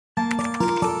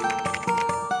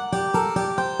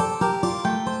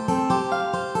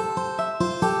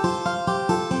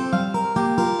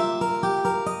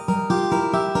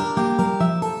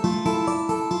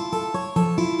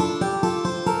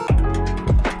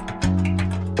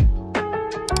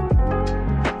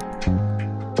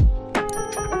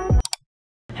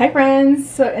Hi friends,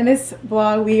 so in this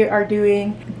vlog we are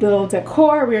doing the little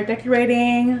decor. We are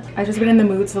decorating. I've just been in the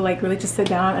mood to like really just sit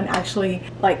down and actually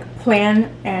like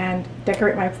plan and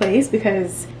decorate my place,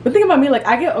 because the thing about me, like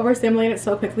I get overstimulated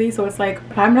so quickly, so it's like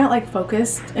if I'm not like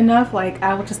focused enough, like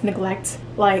I will just neglect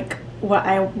like what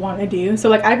I want to do. So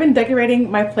like I've been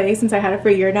decorating my place since I had it for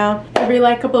a year now, every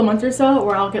like couple of months or so,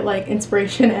 where I'll get like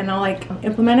inspiration and I'll like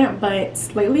implement it.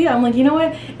 But lately I'm like, you know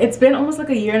what, it's been almost like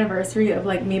a year anniversary of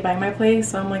like me buying my place,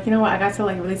 so I'm like, you know what, I got to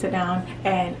like really sit down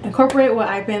and incorporate what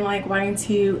I've been like wanting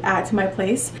to add to my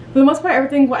place. For the most part,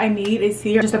 everything what I need is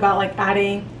here, just about like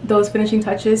adding those finishing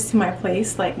touches to my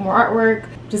place, like more artwork,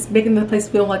 just making the place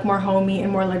feel like more homey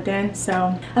and more lived in.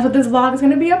 So that's what this vlog is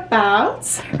going to be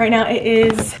about. Right now it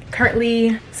is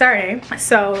currently Saturday,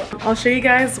 so I'll show you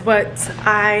guys what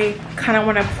I kind of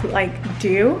want to like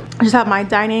do. I just have my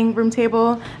dining room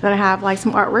table, then I have like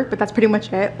some artwork, but that's pretty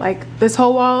much it. Like this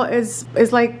whole wall is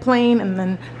like plain, and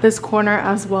then this corner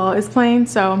as well is plain.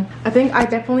 So I think I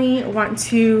definitely want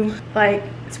to like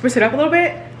spruce it up a little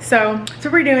bit. So that's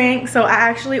what we're doing. So I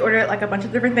actually ordered like a bunch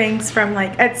of different things from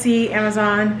like Etsy,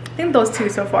 Amazon. I think those two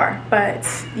so far. But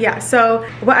yeah, so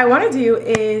what I want to do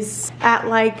is add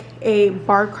like a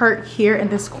bar cart here in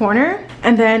this corner,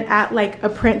 and then add like a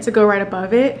print to go right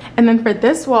above it. And then for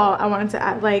this wall, I wanted to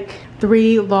add like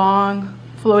 3 long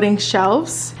floating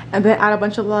shelves, and then add a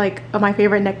bunch of like of my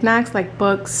favorite knickknacks like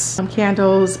books, some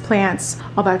candles, plants,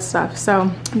 all that stuff.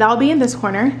 So that'll be in this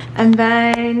corner. And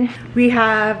then we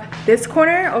have this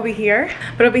corner over here,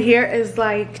 but over here is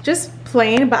like just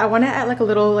plain, but I want to add like a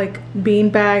little like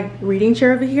beanbag reading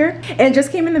chair over here, and it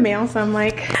just came in the mail, so I'm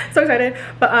like so excited.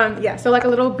 But yeah, so like a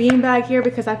little beanbag here,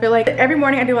 because I feel like every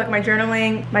morning I do like my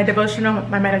journaling, my devotional,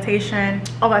 my meditation,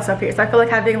 all that stuff here. So I feel like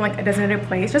having like a designated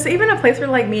place, just even a place for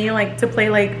like me like to play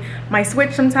like my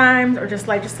Switch sometimes, or just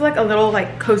like a little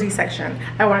like cozy section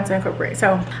I wanted to incorporate.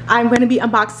 So I'm going to be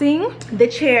unboxing the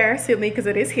chair soon, because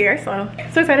it is here, so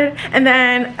excited. And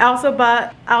then I also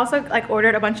like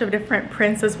ordered a bunch of different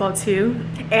prints as well too,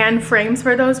 and frames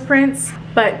for those prints,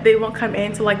 but they won't come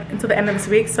in until the end of this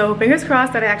week, so fingers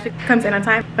crossed that it actually comes in on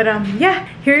time. But yeah,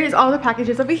 here is all the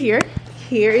packages over here.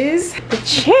 Here is the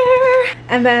chair,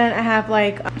 and then I have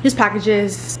like just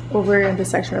packages over in this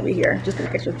section over here, just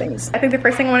like extra things. I think the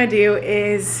first thing I want to do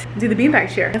is do the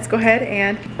beanbag chair. Let's go ahead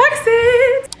and box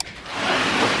it.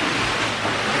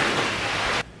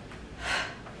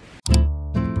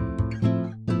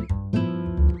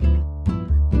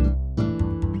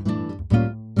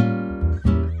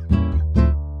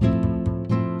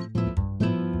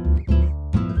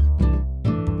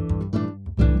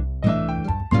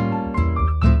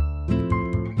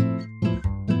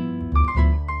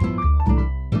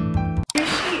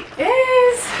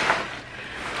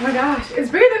 Oh my gosh,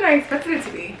 it's bigger than I expected it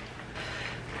to be.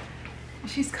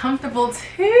 She's comfortable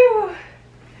too.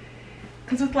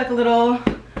 Comes with like a little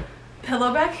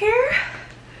pillow back here.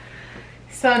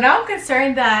 So now I'm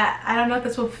concerned that I don't know if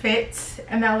this will fit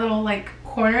in that little like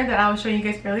corner that I was showing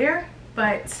you guys earlier,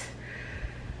 but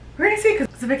we're gonna see,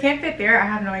 because if it can't fit there, I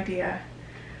have no idea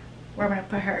where I'm gonna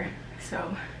put her.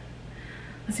 So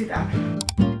let's do that.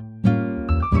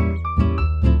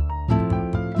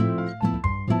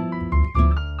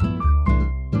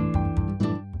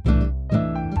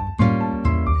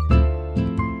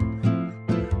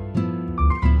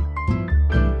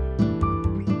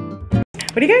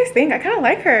 What do you guys think? I kind of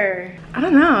like her. I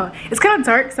don't know. It's kind of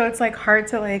dark, so it's like hard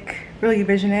to like really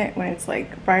vision it when it's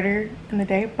like brighter in the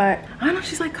day, but I don't know,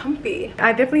 she's like comfy.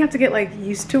 I definitely have to get like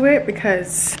used to it,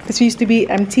 because this used to be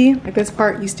empty. Like this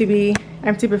part used to be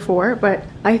empty before, but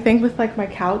I think with like my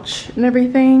couch and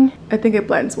everything, I think it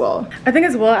blends well. I think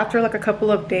as well after like a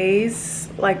couple of days,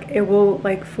 like it will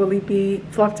like fully be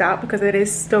fluffed out, because it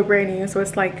is still brand new, so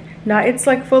it's like not its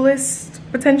like fullest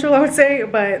potential, I would say.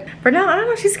 But for now, I don't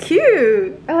know, she's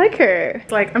cute. I like her.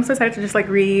 Like I'm so excited to just like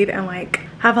read and like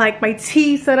have like my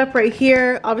tea set up right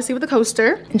here, obviously with the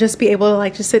coaster, and just be able to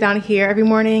like just sit down here every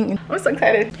morning. I'm so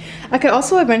excited. I could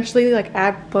also eventually like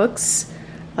add books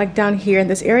like down here in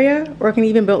this area, or I can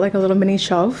even build like a little mini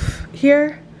shelf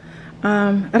here.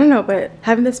 I don't know, but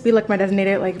having this be like my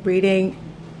designated like reading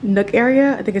nook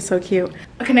area, I think it's so cute.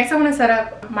 Okay, next I want to set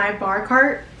up my bar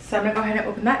cart, so I'm gonna go ahead and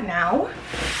open that now.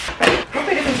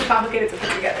 Hopefully this isn't too complicated to put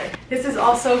together. This is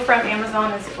also from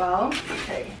Amazon as well.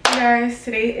 Okay, hey guys,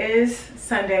 today is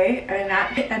Sunday. I did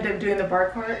not end up doing the bar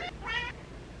cart.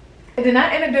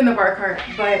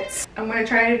 But I'm gonna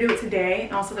try to do it today,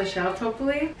 and also the shelf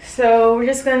hopefully. So we're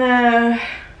just gonna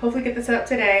hopefully get this set up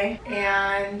today,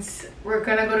 and we're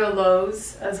gonna go to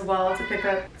Lowe's as well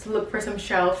to look for some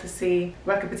shelves to see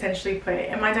what I could potentially put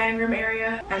in my dining room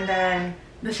area, and then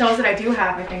The shelves that I do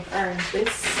have, I think, are in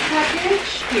this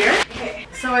package here. Okay,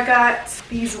 so I got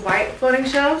these white floating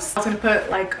shelves. I was gonna put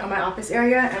like on my office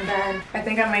area, and then I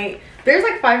think I might, there's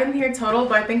like 5 in here total,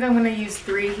 but I think I'm gonna use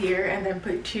 3 here and then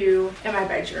put 2 in my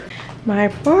bedroom. My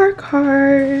bar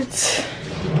cart.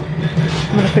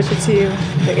 I'm gonna push it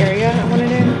to the area I want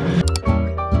it in.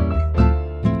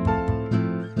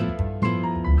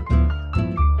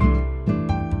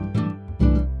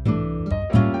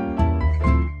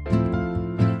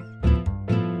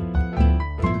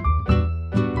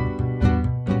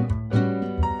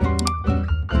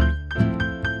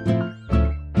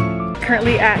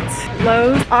 Currently at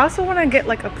Lowe's. I also want to get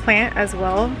like a plant as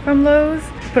well from Lowe's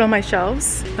to put on my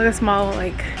shelves, like a small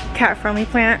like cat friendly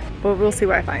plant, but we'll see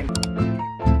what I find.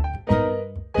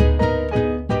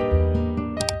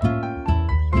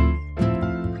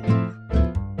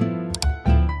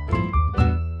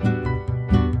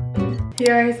 Hey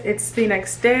guys, it's the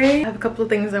next day. I have a couple of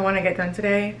things I want to get done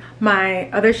today.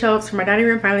 My other shelves for my dining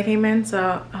room finally came in,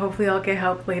 so hopefully I'll get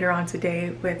help later on today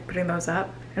with putting those up.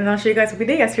 And I'll show you guys what we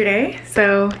did yesterday.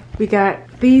 So we got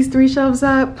these 3 shelves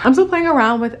up. I'm still playing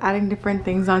around with adding different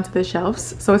things onto the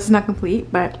shelves, so it's not complete,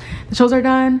 but the shelves are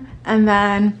done. And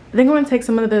then I think I'm gonna take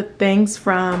some of the things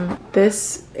from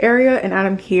this area and add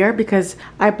them here, because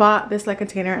I bought this like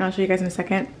container, and I'll show you guys in a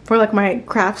second, for like my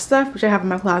craft stuff, which I have in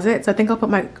my closet. So I think I'll put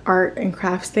my art and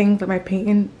crafts things, like my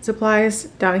painting supplies,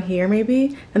 down here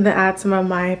maybe, and then add some of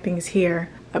my things here,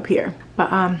 up here.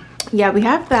 But yeah, we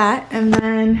have that, and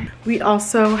then we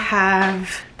also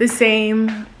have the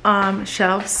same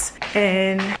shelves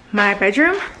in my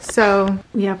bedroom. So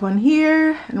we have one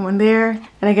here and one there,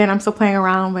 and again, I'm still playing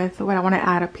around with what I want to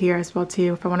add up here as well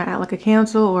too, if I want to add like a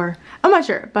cancel, or I'm not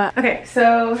sure. But okay,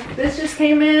 so this just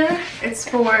came in. It's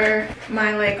for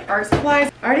my like art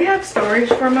supplies. I already have storage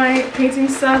for my painting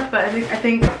stuff, but I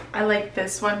think I like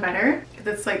this one better because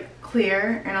it's like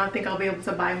clear, and I don't think I'll be able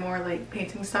to buy more like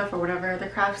painting stuff or whatever other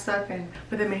craft stuff and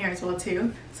put them in here as well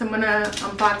too. So I'm gonna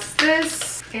unbox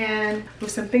this and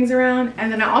move some things around. And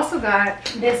then I also got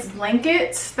this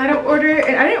blanket that I ordered,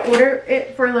 and I didn't order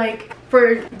it for like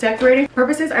for decorating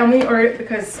purposes. I only ordered it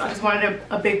because I just wanted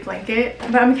a big blanket,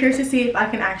 but I'm curious to see if I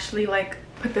can actually like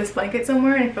put this blanket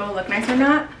somewhere and if it will look nice or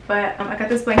not. But I got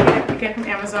this blanket again from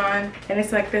Amazon, and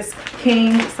it's like this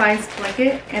king size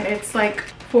blanket, and it's like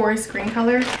forest green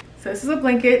color. So this is a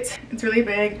blanket. It's really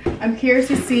big. I'm curious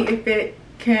to see if it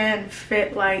can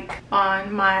fit like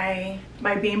on my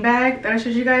beanbag that I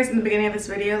showed you guys in the beginning of this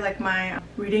video, like my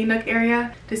reading nook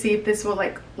area, to see if this will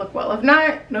like look well. If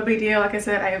not, no big deal. Like I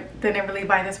said, I didn't really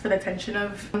buy this for the intention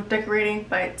of decorating,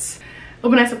 but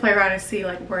it'll be nice to play around and see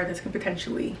like where this could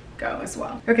potentially go as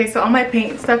well. Okay, so all my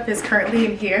paint stuff is currently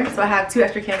in here. So I have 2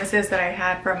 extra canvases that I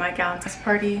had for my Galentine's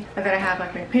party, and then I have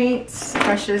like my paints,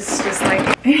 brushes, just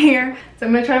like in here. So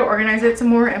I'm gonna try to organize it some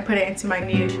more and put it into my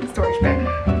new storage bin.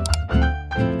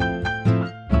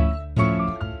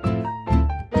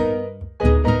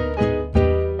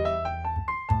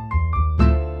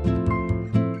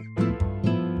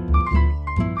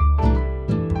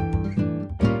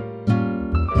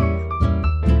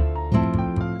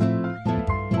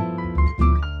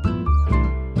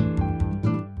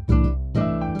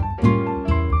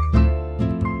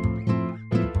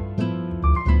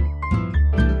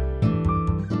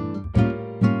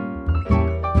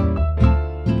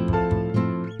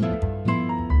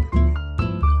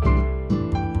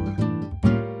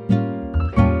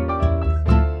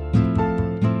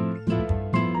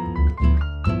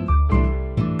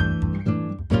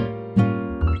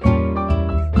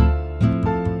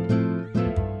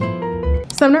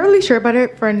 So I'm not really sure about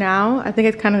it for now. I think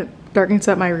it kind of darkens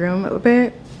up my room a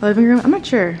bit. Living room, I'm not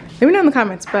sure. Let me know in the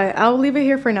comments, but I'll leave it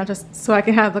here for now just so I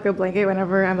can have like a blanket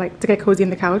whenever I'm like to get cozy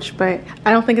in the couch. But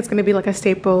I don't think it's gonna be like a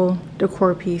staple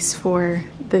decor piece for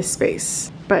this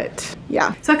space. But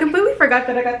yeah. So I completely forgot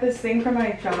that I got this thing for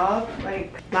my job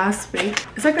like last week.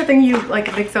 It's like the thing you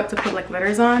like mix up to put like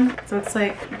letters on. So it's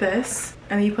like this,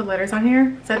 and then you put letters on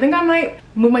here. So I think I might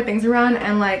move my things around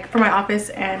and like for my office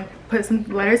and put some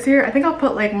letters here. I think I'll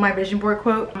put like my vision board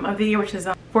quote of the year, which is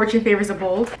fortune favors the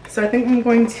bold. So I think I'm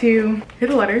going to hit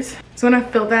the letters. So I'm gonna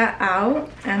fill that out,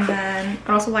 and then it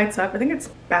also lights up. I think it's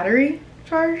battery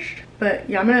charged, but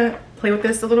yeah, I'm gonna play with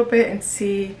this a little bit and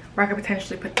see where I could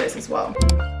potentially put this as well.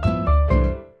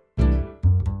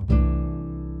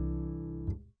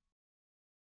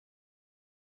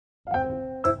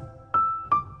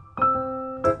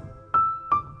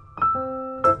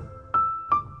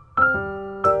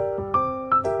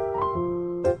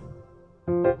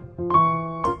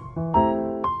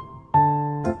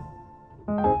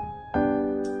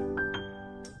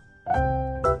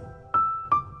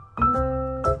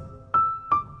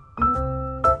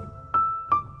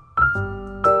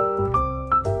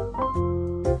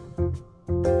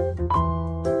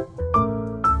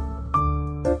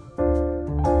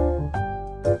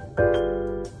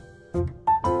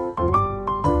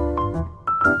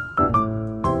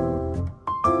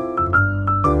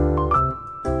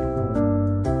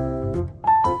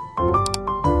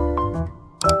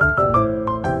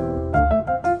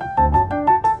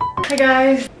 Hey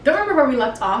guys, don't remember where we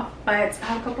left off, but I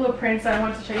have a couple of prints that I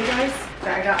wanted to show you guys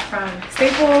that I got from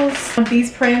Staples.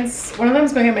 These prints, one of them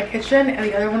is going in my kitchen and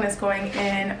the other one is going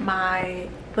in my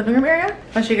living room area.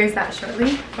 I'll show you guys that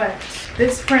shortly. But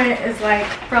this print is like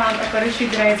from a photo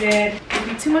shoot that I did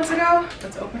maybe 2 months ago.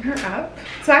 Let's open her up.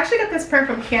 So I actually got this print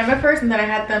from Canva first, and then I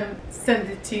had them send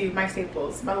it to my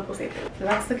Staples, my local Staples. So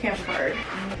that's the Canva card.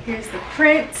 And here's the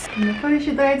print and the photo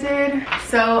shoot that I did.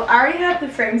 So I already have the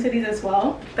frames for these as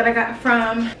well that I got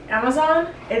from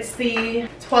Amazon. It's the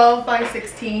 12 by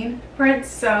 16 print.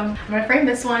 So I'm gonna frame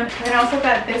this one. And I also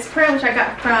got this print, which I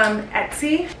got from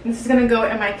Etsy. This is gonna go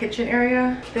in my kitchen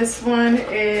area. This one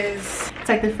is, it's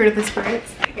like the fruit of the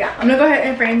spirits. Yeah, I'm gonna go ahead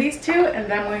and frame these two, and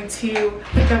then I'm going to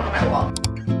put them on my wall.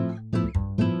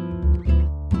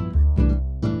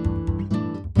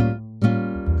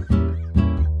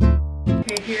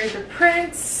 Okay, here's the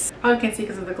prints. Oh, you can't see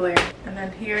because of the glare. And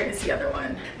then here is the other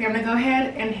one. Okay, I'm gonna go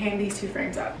ahead and hang these two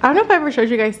frames up. I don't know if I ever showed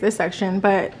you guys this section,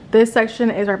 but this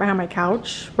section is right behind my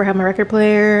couch where I have my record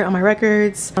player, all my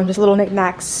records, just little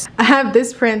knickknacks. I have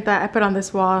this print that I put on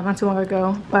this wall not too long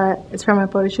ago, but it's from a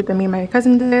photo shoot that me and my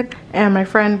cousin did and my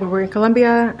friend when we were in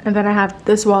Colombia. And then I have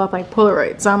this wall of like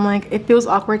Polaroids. So I'm like, it feels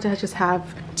awkward to just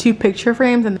have two picture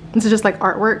frames, and this is just like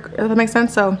artwork, if that makes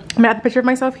sense. So I'm gonna add the picture of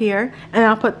myself here, and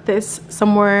I'll put this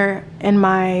somewhere in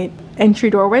my entry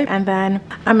doorway, and then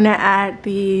I'm gonna add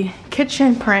the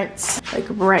kitchen prints like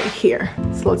right here.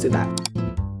 So let's do that.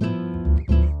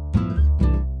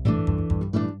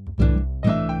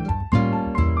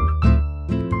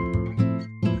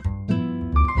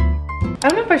 I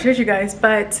don't know if I showed you guys,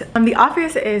 but the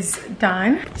office is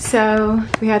done. So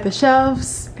we had the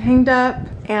shelves hanged up,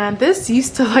 and this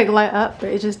used to like light up, but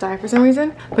it just died for some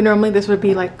reason. But normally this would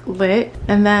be like lit.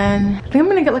 And then I think I'm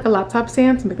gonna get like a laptop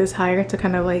stand to make this higher to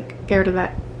kind of like get rid of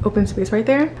that open space right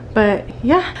there. But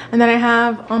yeah, and then I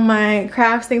have all my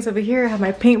crafts things over here. I have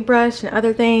my paintbrush and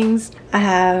other things. I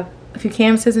have a few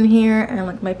canvases in here and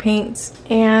like my paints,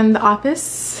 and the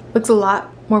office looks a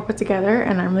lot more put together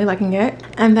and I'm really liking it.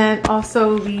 And then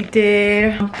also we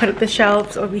did put up the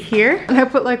shelves over here, and I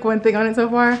put like one thing on it so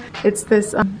far. It's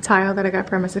this tile that I got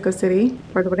from Mexico City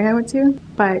for the wedding I went to.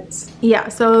 But yeah,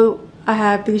 so I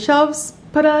have these shelves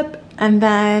put up, and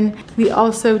then we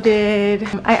also did,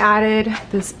 I added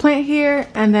this plant here,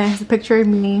 and then it's a picture of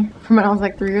me from when I was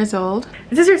like 3 years old.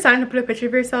 This is your sign to put a picture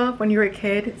of yourself when you were a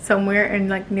kid somewhere in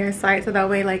like near sight, so that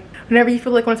way like whenever you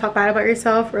feel like want to talk bad about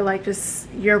yourself, or like just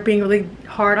you're being really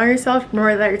hard on yourself,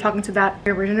 remember that you're talking to that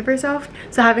version of yourself.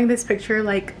 So having this picture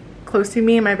like close to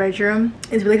me in my bedroom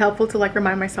is really helpful to like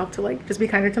remind myself to like just be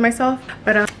kinder to myself.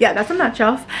 But yeah, that's on that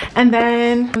shelf. And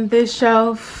then on this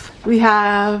shelf we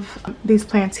have these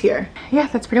plants here. Yeah,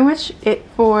 that's pretty much it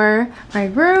for my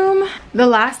room. The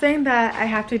last thing that I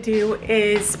have to do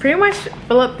is pretty much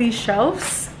fill up these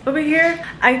shelves over here.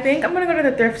 I think I'm gonna go to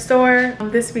the thrift store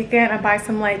this weekend and buy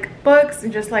some like books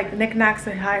and just like knickknacks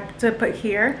to put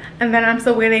here. And then I'm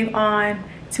still waiting on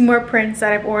 2 more prints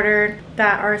that I've ordered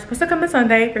that are supposed to come this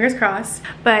Sunday, fingers crossed.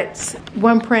 But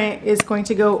one print is going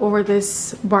to go over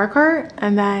this bar cart,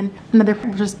 and then another print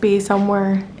will just be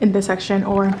somewhere in this section,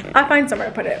 or I'll find somewhere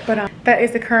to put it. But that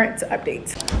is the current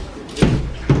update.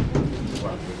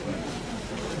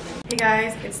 Hey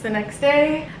guys, it's the next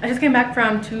day. I just came back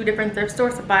from 2 different thrift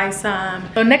stores to buy some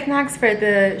knickknacks for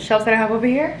the shelves that I have over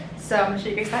here. So I'm gonna show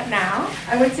you guys that now.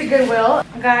 I went to Goodwill.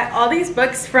 I got all these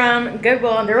books from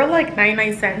Goodwill, and they were like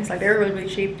 99 cents. Like they were really, really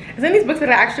cheap. And then these books that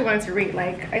I actually wanted to read.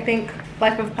 Like I think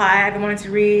Life of Pi I've been wanting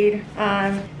to read.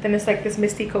 Then it's like this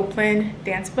Misty Copeland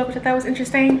dance book, which I thought was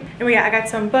interesting. Anyway, yeah, I got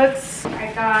some books.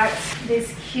 I got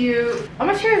this cute, I'm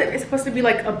not sure if it's supposed to be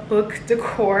like a book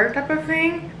decor type of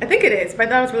thing. I think it is, but I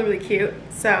thought it was really, really cute.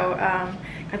 So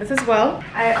got this as well.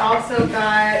 I also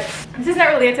got, this is not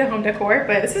related to home decor,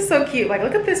 but this is so cute. Like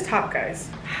look at this top, guys.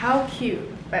 How cute.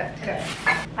 But okay.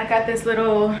 I got this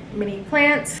little mini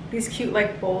plant, these cute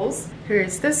like bowls.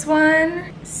 Here's this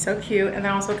one, so cute. And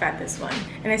then I also got this one,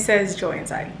 and it says joy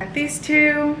inside. Got these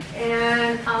 2,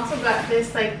 and I also got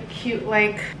this like cute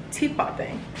like teapot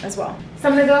thing as well. So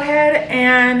I'm gonna go ahead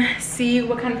and see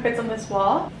what kind of fits on this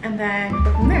wall, and then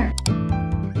go from there.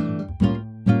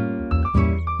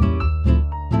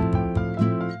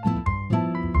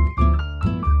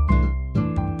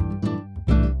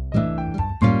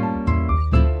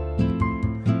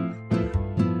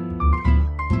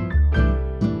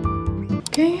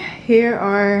 Okay, here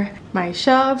are my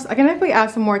shelves. I can definitely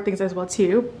add some more things as well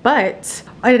too, but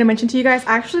I didn't mention to you guys,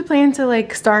 I actually plan to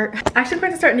like start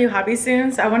new hobbies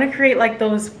soon. So I want to create like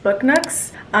those book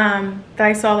nooks that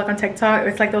I saw like on TikTok.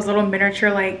 It's like those little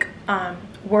miniature like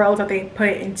world that they put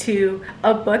into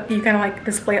a book. You kind of like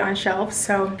display it on shelves.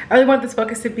 So I really want this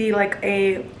focus to be like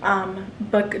a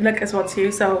book nook as well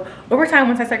too. So over time,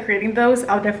 once I start creating those,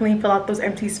 I'll definitely fill out those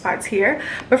empty spots here.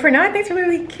 But for now, I think it's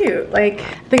really, really cute. Like,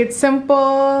 I think it's simple.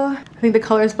 I think the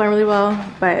colors blend really well.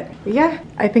 But yeah,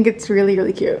 I think it's really,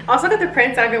 really cute. Also got the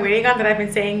prints that I've been waiting on, that I've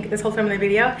been saying this whole time in the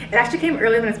video. It actually came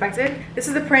earlier than expected. This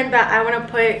is the print that I want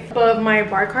to put above my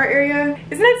bar cart area.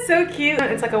 Isn't that so cute?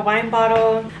 It's like a wine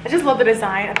bottle. I just love the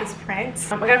design of this print.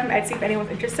 I got it from Etsy if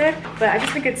anyone's interested, but I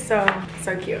just think it's so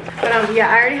cute. But yeah,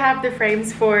 I already have the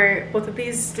frames for both of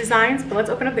these designs, but let's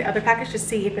open up the other package to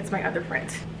see if it's my other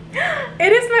print.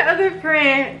 It is my other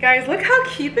print, guys. Look how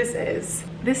cute this is.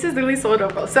 This is literally so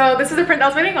adorable. So this is the print I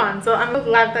was waiting on, so I'm so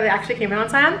glad that it actually came in on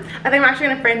time. I think I'm actually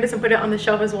gonna frame this and put it on the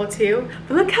shelf as well too.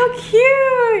 But look how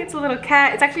cute. It's a little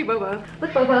cat. It's actually Bobo.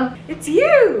 Look, Bobo, it's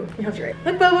you. I hope you're right.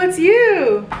 Look, Bobo, it's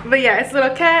you. But yeah, it's a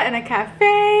little cat in a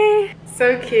cafe.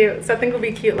 So cute. So I think it'll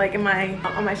be cute like in my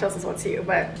on my shelves as well too.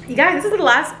 But you guys, this is the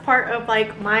last part of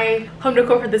like my home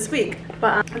decor for this week.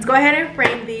 But let's go ahead and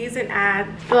frame these and add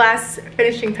the last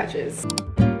finishing touches.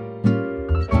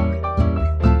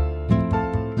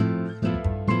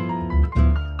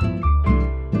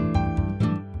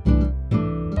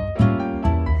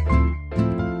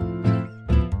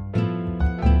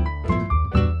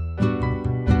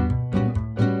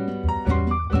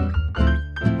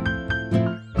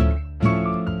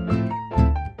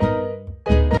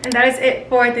 And that is it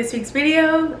for this week's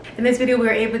video. In this video, we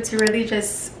were able to really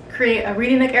just create a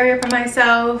reading nook area for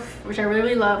myself, which I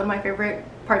really love, one of my favorite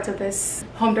parts of this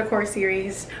home decor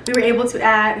series. We were able to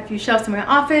add a few shelves to my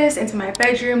office and to my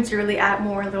bedroom to really add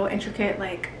more little intricate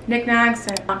like knickknacks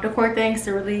and decor things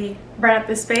to really brighten up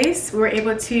the space. We were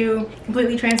able to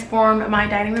completely transform my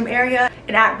dining room area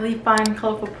and add really fun,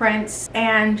 colorful prints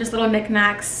and just little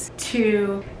knickknacks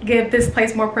to give this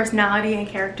place more personality and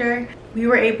character. We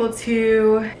were able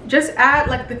to just add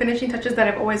like the finishing touches that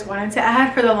I've always wanted to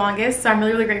add for the longest. So I'm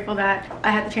really, really grateful that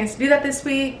I had the chance to do that this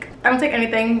week. I don't take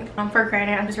anything for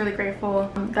granted. I'm just really grateful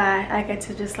that I get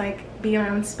to just like be in my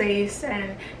own space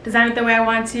and design it the way I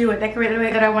want to and decorate it the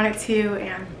way that I want it to.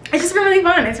 And it's just been really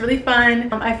fun. It's really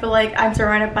fun. I feel like I'm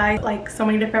surrounded by like so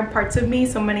many different parts of me,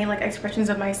 so many like expressions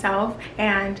of myself,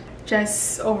 and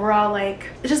just overall like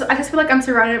I just feel like I'm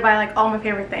surrounded by like all my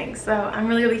favorite things. So I'm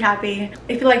really, really happy.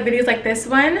 If you like videos like this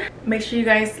one, make sure you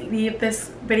guys leave this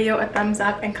video a thumbs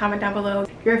up and comment down below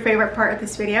your favorite part of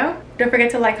this video. Don't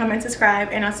forget to like, comment, subscribe,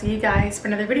 and I'll see you guys for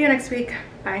another video next week.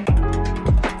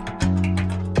 Bye.